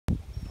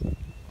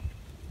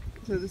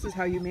So this is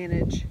how you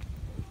manage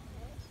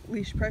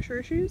leash pressure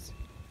issues.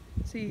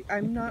 See,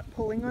 I'm not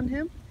pulling on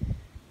him,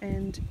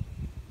 and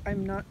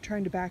I'm not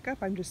trying to back up.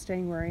 I'm just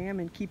staying where I am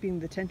and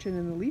keeping the tension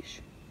in the leash.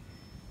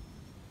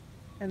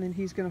 And then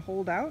he's going to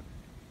hold out.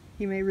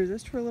 He may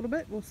resist for a little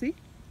bit. We'll see.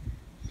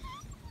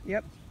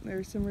 Yep,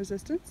 there's some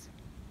resistance.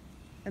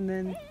 And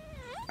then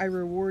I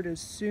reward as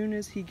soon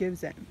as he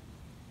gives in.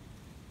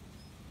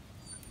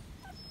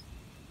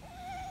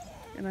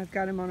 And I've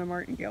got him on a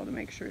martingale to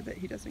make sure that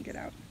he doesn't get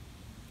out.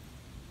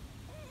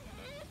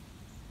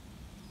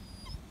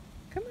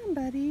 Come on,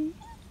 buddy.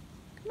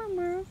 Come on,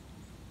 Morrow.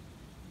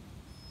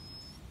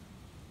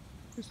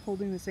 Just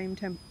holding the same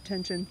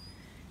tension.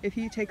 If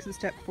he takes a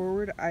step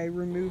forward, I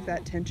remove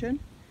that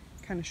tension,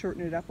 kind of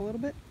shorten it up a little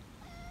bit.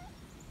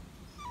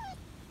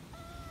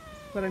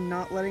 But I'm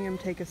not letting him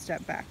take a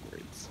step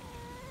backwards.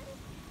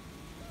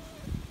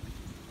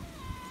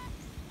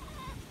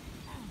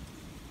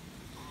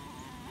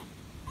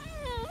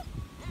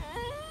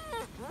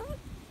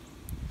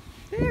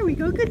 There we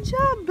go. Good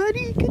job,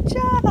 buddy. Good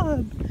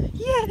job.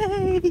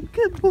 Yay.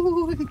 Good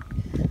boy.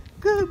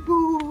 Good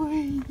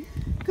boy.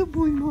 Good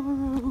boy,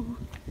 Morrow.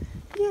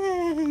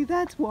 Yay.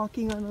 That's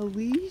walking on a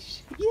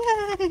leash.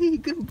 Yay.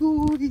 Good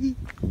boy.